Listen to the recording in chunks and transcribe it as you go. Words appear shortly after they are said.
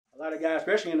lot of guys,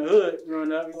 especially in the hood,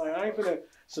 growing up, like, I ain't finna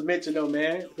submit to no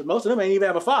man. Because most of them ain't even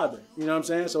have a father. You know what I'm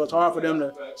saying? So it's hard for them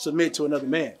to submit to another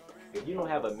man. If you don't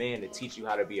have a man to teach you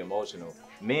how to be emotional,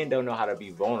 men don't know how to be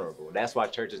vulnerable. That's why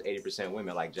church is 80%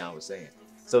 women, like John was saying.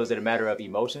 So is it a matter of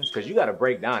emotions? Because you got to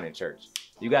break down in church.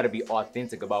 You got to be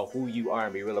authentic about who you are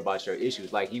and be real about your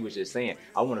issues. Like he was just saying,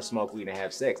 I want to smoke weed and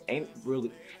have sex. Ain't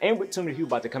too many people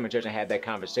about to come in church and have that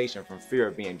conversation from fear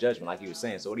of being judgment, like he was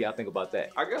saying. So what do y'all think about that?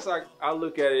 I guess I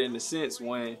look at it in the sense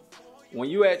when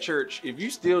you at church, if you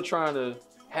still trying to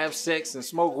have sex and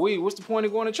smoke weed, what's the point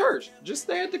of going to church? Just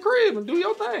stay at the crib and do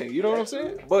your thing. You know what I'm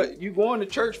saying? But you going to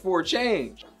church for a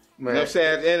change. Man. You know what I'm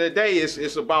saying? At the end of the day,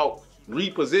 it's about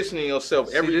repositioning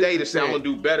yourself every day to say, I'm going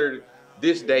to do better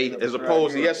this day as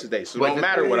opposed to yesterday. So it don't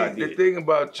matter what I did. The thing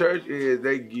about church is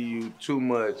they give you too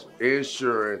much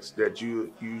insurance that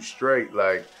you straight.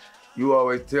 Like, you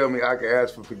always tell me I can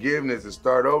ask for forgiveness and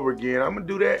start over again. I'm going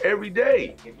to do that every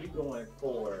day. If you're going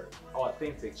for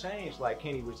authentic change, like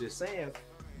Kenny was just saying,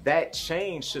 that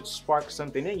change should spark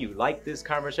something in you, like this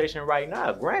conversation right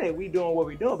now. Granted, we doing what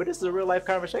we doing, but this is a real life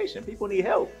conversation. People need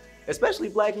help, especially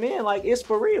black men. Like, it's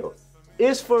for real.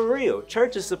 It's for real.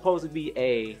 Church is supposed to be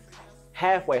a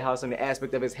halfway house in the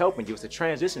aspect of it's helping you. It's a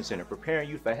transition center, preparing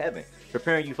you for heaven,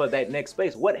 preparing you for that next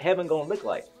space. What heaven gonna look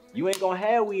like? You ain't gonna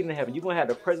have weed in heaven. You're gonna have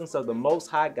the presence of the Most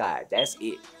High God. That's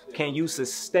it. Can you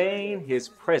sustain His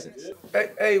presence?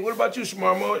 Hey, what about you,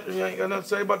 Shamarmo? You ain't got nothing to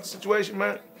say about the situation,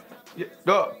 man? Yeah,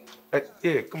 dog. Hey,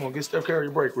 yeah, come on, get Steph Curry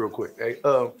a break real quick. Hey,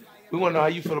 we want to know how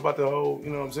you feel about the whole,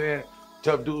 you know what I'm saying?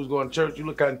 Tough dudes going to church. You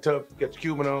look kind of tough. You got your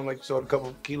Cuban on, like you sold a couple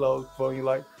of kilos before you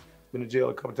like. Been to jail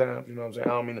a couple times, you know what I'm saying? I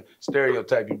don't mean to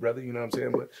stereotype you, brother, you know what I'm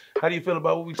saying? But how do you feel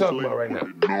about what we talking about right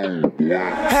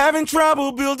now? Having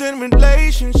trouble building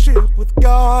relationship with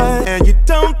God, and you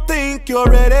don't think you're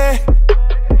ready.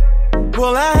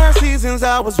 Well, I had seasons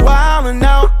I was wilding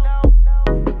out,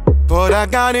 but I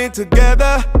got it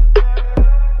together.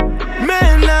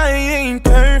 Man, I ain't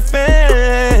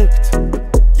perfect.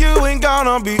 You ain't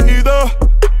gonna be either.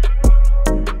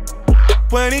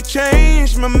 When He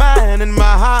changed my mind and my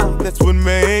heart, that's what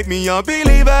made me a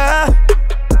believer.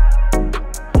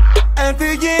 At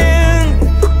the end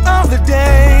of the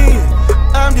day,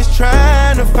 I'm just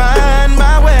trying to find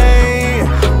my way.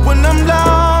 When I'm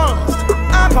lost,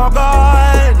 I call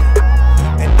God,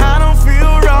 and I don't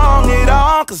feel wrong at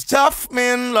all, 'cause tough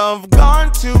men love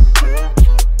God too.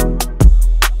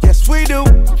 Yes, we do.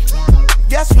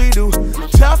 Yes, we do.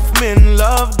 Tough men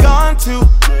love God too.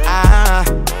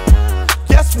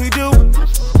 Yes, we do.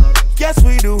 Yes,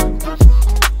 we do.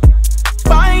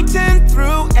 Fighting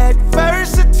through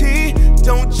adversity.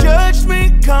 Don't judge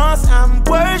me, 'cause I'm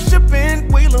worshiping.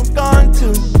 We love God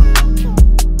too.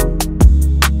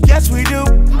 Yes, we do.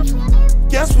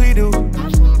 Yes, we do.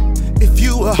 If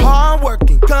you a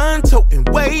hard-working, gun-toting,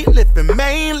 weightlifting,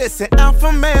 man, listen,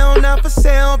 alpha male, not for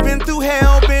sale. Been through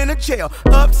hell, been to jail,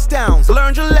 ups, downs,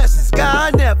 learned your lessons.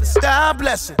 God never stopped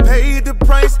blessing. Paid the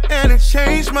price and it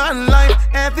changed my life.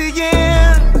 At the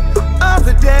end of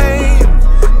the day,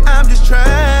 I'm just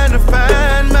trying to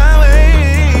find my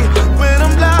way. When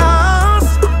I'm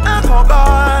lost, I call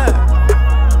God,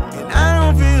 and I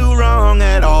don't feel wrong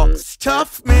at all. 'Cause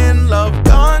tough men love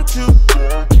God too.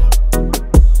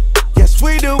 Yes,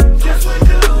 we do. Yes, we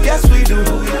do. Yes, we do.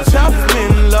 Tough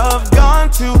men love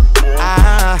God too.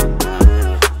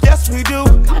 Yes, we do.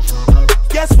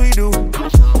 Yes, we do.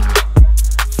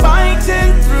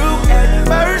 Fighting through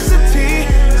adversity.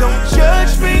 Don't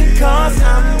judge me, 'cause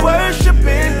I'm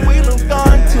worshiping. We love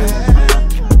God too.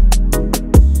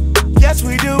 Yes,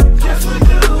 we do. Yes, we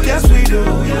do. Yes, we do.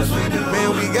 Yes, we do. Man,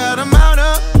 we gotta mount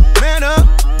up, man up.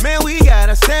 Man, we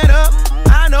gotta stand up.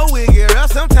 I know we get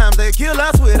rough. Sometimes they kill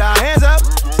us with our hands up.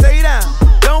 Stay down,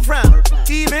 don't frown.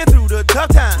 Even through the tough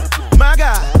times, my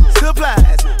God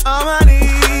supplies all my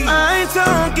needs. I ain't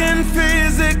talking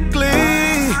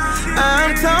physically,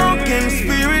 I'm talking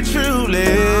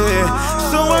spiritually.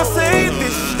 So I'll say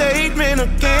this statement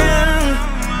again.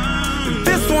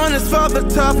 This one is for the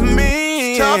tough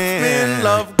men. Tough men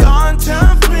love God.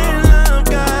 Tough men love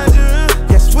God.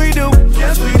 Yes, we do.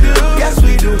 Yes, we do. Yes,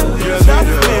 we do. Tough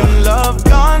men love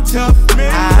God. Tough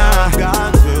men love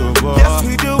God too, boy. Yes,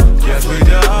 we do.